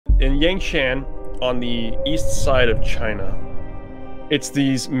in Yangshan on the east side of China. It's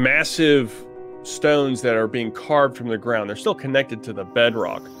these massive stones that are being carved from the ground. They're still connected to the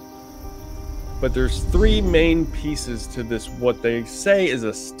bedrock. But there's three main pieces to this, what they say is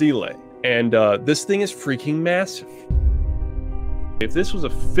a stele. And this thing is freaking massive. If this was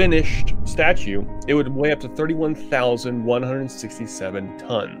a finished statue, it would weigh up to 31,167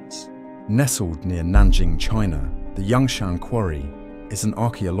 tons. Nestled near Nanjing, China, the Yangshan Quarry is an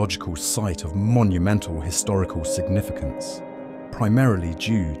archaeological site of monumental historical significance, primarily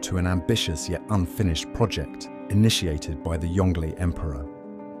due to an ambitious yet unfinished project initiated by the Yongle Emperor.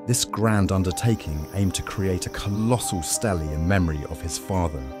 This grand undertaking aimed to create a colossal stele in memory of his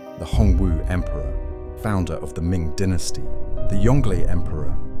father, the Hongwu Emperor, founder of the Ming dynasty. The Yongle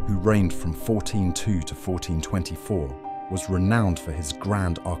Emperor, who reigned from 1402 to 1424, was renowned for his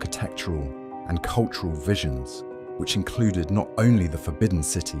grand architectural and cultural visions, which included not only the Forbidden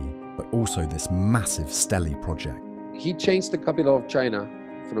City, but also this massive stele project. He changed the capital of China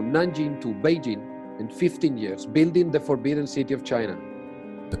from Nanjing to Beijing in 15 years, building the Forbidden City of China.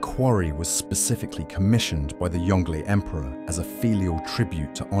 The quarry was specifically commissioned by the Yongle Emperor as a filial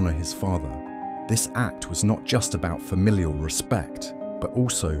tribute to honor his father. This act was not just about familial respect, but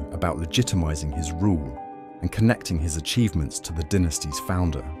also about legitimizing his rule and connecting his achievements to the dynasty's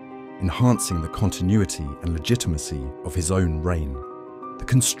founder, enhancing the continuity and legitimacy of his own reign. The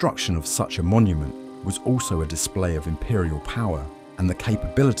construction of such a monument was also a display of imperial power and the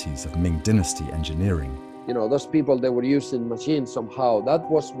capabilities of Ming dynasty engineering. You know, those people, they were using machines somehow. That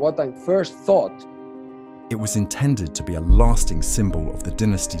was what I first thought. It was intended to be a lasting symbol of the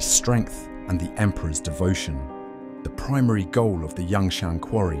dynasty's strength and the emperor's devotion. The primary goal of the Yangshan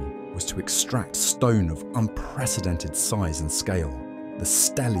Quarry was to extract stone of unprecedented size and scale. The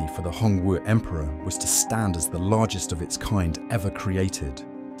stele for the Hongwu Emperor was to stand as the largest of its kind ever created,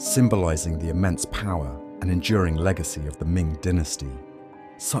 symbolizing the immense power and enduring legacy of the Ming dynasty.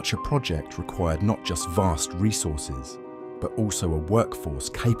 Such a project required not just vast resources, but also a workforce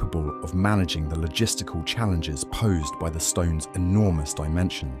capable of managing the logistical challenges posed by the stone's enormous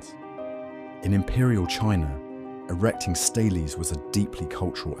dimensions. In Imperial China, erecting steles was a deeply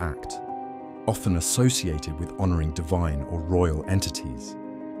cultural act, often associated with honoring divine or royal entities.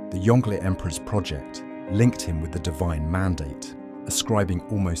 The Yongle Emperor's project linked him with the divine mandate, ascribing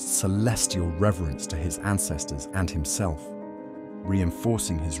almost celestial reverence to his ancestors and himself,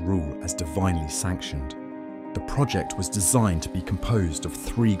 reinforcing his rule as divinely sanctioned. The project was designed to be composed of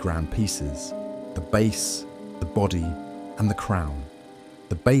three grand pieces: the base, the body, and the crown.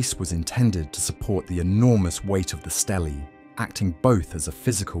 The base was intended to support the enormous weight of the stele, acting both as a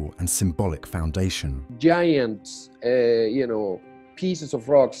physical and symbolic foundation. Giant, pieces of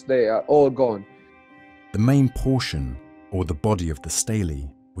rocks, they are all gone. The main portion, or the body of the stele,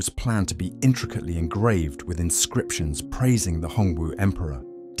 was planned to be intricately engraved with inscriptions praising the Hongwu Emperor,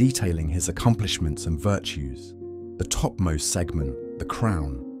 detailing his accomplishments and virtues. The topmost segment, the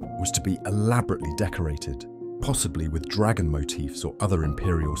crown, was to be elaborately decorated, possibly with dragon motifs or other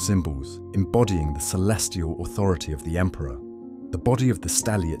imperial symbols, embodying the celestial authority of the emperor. The body of the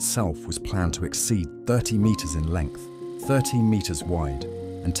stele itself was planned to exceed 30 meters in length, 13 meters wide,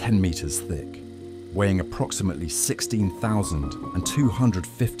 and 10 meters thick, weighing approximately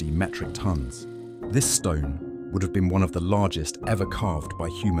 16,250 metric tons. This stone would have been one of the largest ever carved by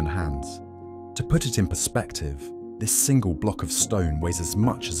human hands. To put it in perspective, this single block of stone weighs as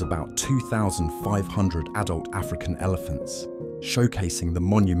much as about 2,500 adult African elephants, showcasing the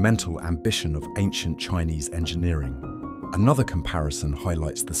monumental ambition of ancient Chinese engineering. Another comparison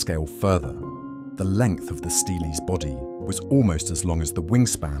highlights the scale further. The length of the stele's body was almost as long as the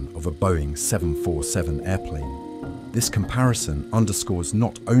wingspan of a Boeing 747 airplane. This comparison underscores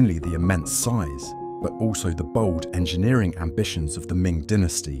not only the immense size, but also the bold engineering ambitions of the Ming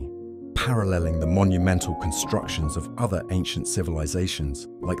dynasty, paralleling the monumental constructions of other ancient civilizations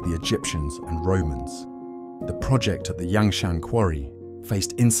like the Egyptians and Romans. The project at the Yangshan Quarry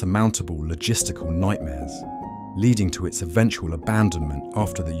faced insurmountable logistical nightmares, leading to its eventual abandonment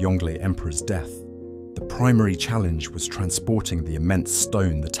after the Yongle Emperor's death. The primary challenge was transporting the immense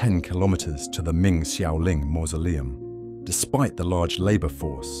stone the 10 kilometers to the Ming Xiaoling mausoleum. Despite the large labor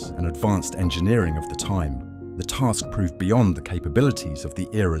force and advanced engineering of the time, the task proved beyond the capabilities of the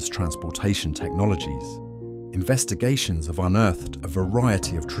era's transportation technologies. Investigations have unearthed a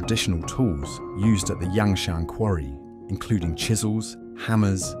variety of traditional tools used at the Yangshan Quarry, including chisels,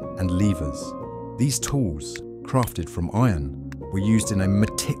 hammers, and levers. These tools, crafted from iron, were used in a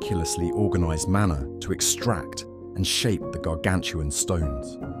meticulously organized manner to extract and shape the gargantuan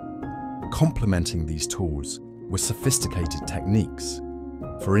stones. Complementing these tools were sophisticated techniques.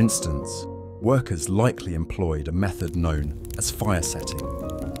 For instance, workers likely employed a method known as fire setting,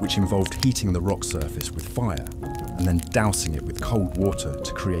 which involved heating the rock surface with fire and then dousing it with cold water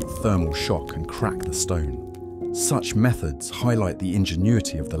to create thermal shock and crack the stone. Such methods highlight the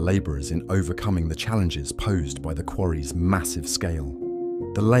ingenuity of the labourers in overcoming the challenges posed by the quarry's massive scale.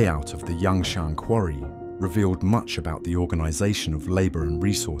 The layout of the Yangshan Quarry revealed much about the organisation of labour and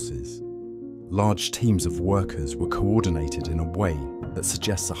resources. Large teams of workers were coordinated in a way that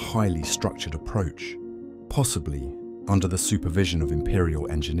suggests a highly structured approach, possibly under the supervision of imperial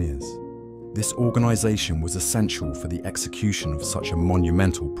engineers. This organisation was essential for the execution of such a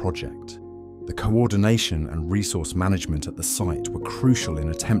monumental project. The coordination and resource management at the site were crucial in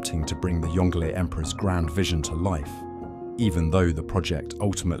attempting to bring the Yongle Emperor's grand vision to life, even though the project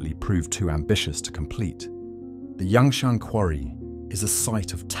ultimately proved too ambitious to complete. The Yangshan Quarry is a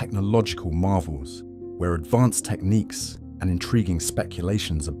site of technological marvels, where advanced techniques and intriguing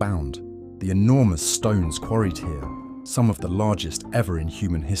speculations abound. The enormous stones quarried here, some of the largest ever in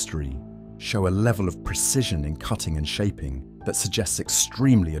human history, show a level of precision in cutting and shaping that suggests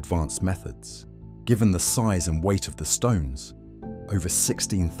extremely advanced methods. Given the size and weight of the stones, over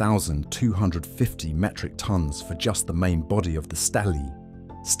 16,250 metric tons for just the main body of the stele,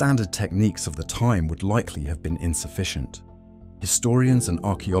 standard techniques of the time would likely have been insufficient. Historians and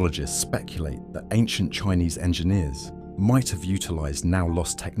archaeologists speculate that ancient Chinese engineers might have utilized now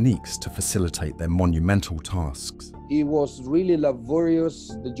lost techniques to facilitate their monumental tasks. It was really laborious,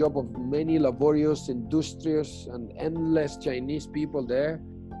 the job of many laborious, industrious, and endless Chinese people there.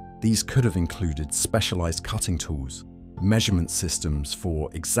 These could have included specialized cutting tools, measurement systems for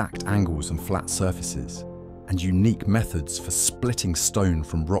exact angles and flat surfaces, and unique methods for splitting stone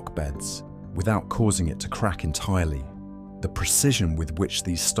from rock beds without causing it to crack entirely. The precision with which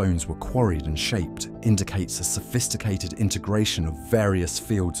these stones were quarried and shaped indicates a sophisticated integration of various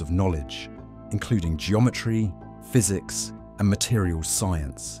fields of knowledge, including geometry, physics, and materials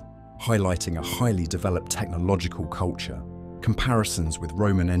science, highlighting a highly developed technological culture. Comparisons with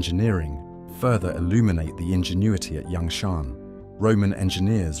Roman engineering further illuminate the ingenuity at Yangshan. Roman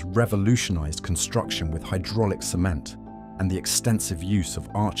engineers revolutionized construction with hydraulic cement and the extensive use of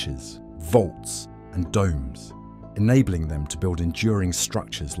arches, vaults, and domes, enabling them to build enduring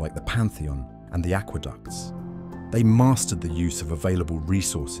structures like the Pantheon and the aqueducts. They mastered the use of available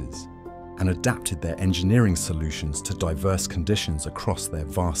resources and adapted their engineering solutions to diverse conditions across their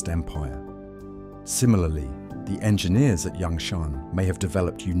vast empire. Similarly, the engineers at Yangshan may have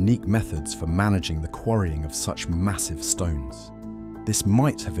developed unique methods for managing the quarrying of such massive stones. This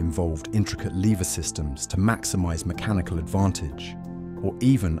might have involved intricate lever systems to maximize mechanical advantage, or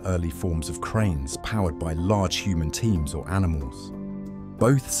even early forms of cranes powered by large human teams or animals.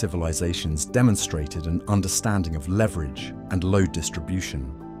 Both civilizations demonstrated an understanding of leverage and load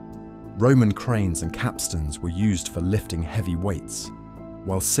distribution. Roman cranes and capstans were used for lifting heavy weights,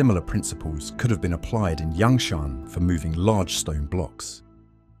 while similar principles could have been applied in Yangshan for moving large stone blocks.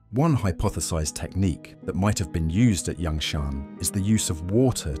 One hypothesized technique that might have been used at Yangshan is the use of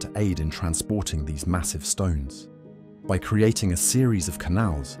water to aid in transporting these massive stones. By creating a series of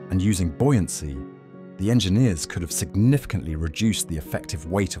canals and using buoyancy, the engineers could have significantly reduced the effective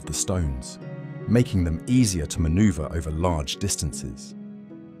weight of the stones, making them easier to maneuver over large distances.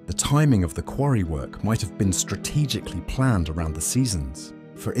 The timing of the quarry work might have been strategically planned around the seasons.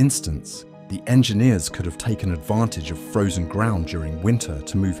 For instance, the engineers could have taken advantage of frozen ground during winter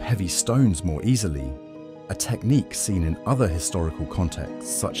to move heavy stones more easily, a technique seen in other historical contexts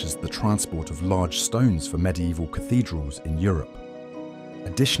such as the transport of large stones for medieval cathedrals in Europe.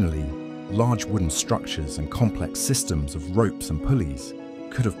 Additionally, large wooden structures and complex systems of ropes and pulleys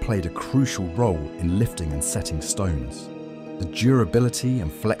could have played a crucial role in lifting and setting stones. The durability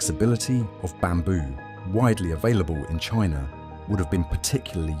and flexibility of bamboo, widely available in China, would have been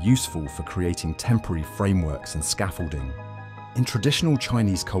particularly useful for creating temporary frameworks and scaffolding. In traditional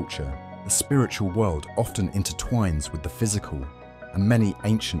Chinese culture, the spiritual world often intertwines with the physical, and many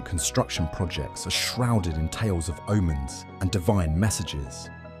ancient construction projects are shrouded in tales of omens and divine messages.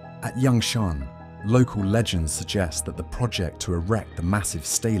 At Yangshan, local legends suggest that the project to erect the massive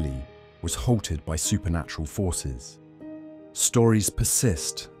stele was halted by supernatural forces. Stories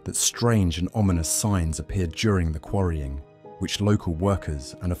persist that strange and ominous signs appeared during the quarrying, which local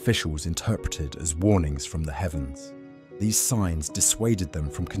workers and officials interpreted as warnings from the heavens. These signs dissuaded them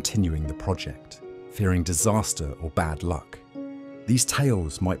from continuing the project, fearing disaster or bad luck. These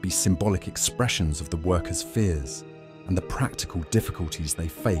tales might be symbolic expressions of the workers' fears and the practical difficulties they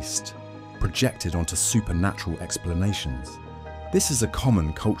faced, projected onto supernatural explanations. This is a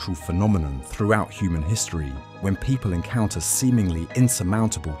common cultural phenomenon throughout human history when people encounter seemingly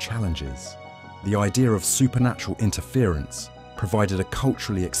insurmountable challenges. The idea of supernatural interference provided a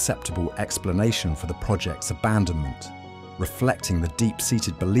culturally acceptable explanation for the project's abandonment, reflecting the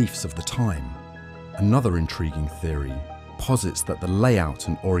deep-seated beliefs of the time. Another intriguing theory posits that the layout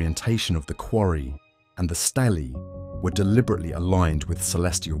and orientation of the quarry and the stele were deliberately aligned with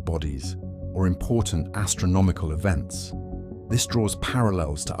celestial bodies or important astronomical events. This draws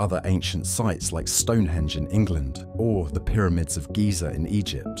parallels to other ancient sites like Stonehenge in England or the pyramids of Giza in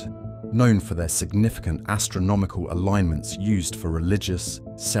Egypt, known for their significant astronomical alignments used for religious,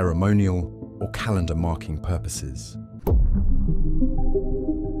 ceremonial, or calendar marking purposes.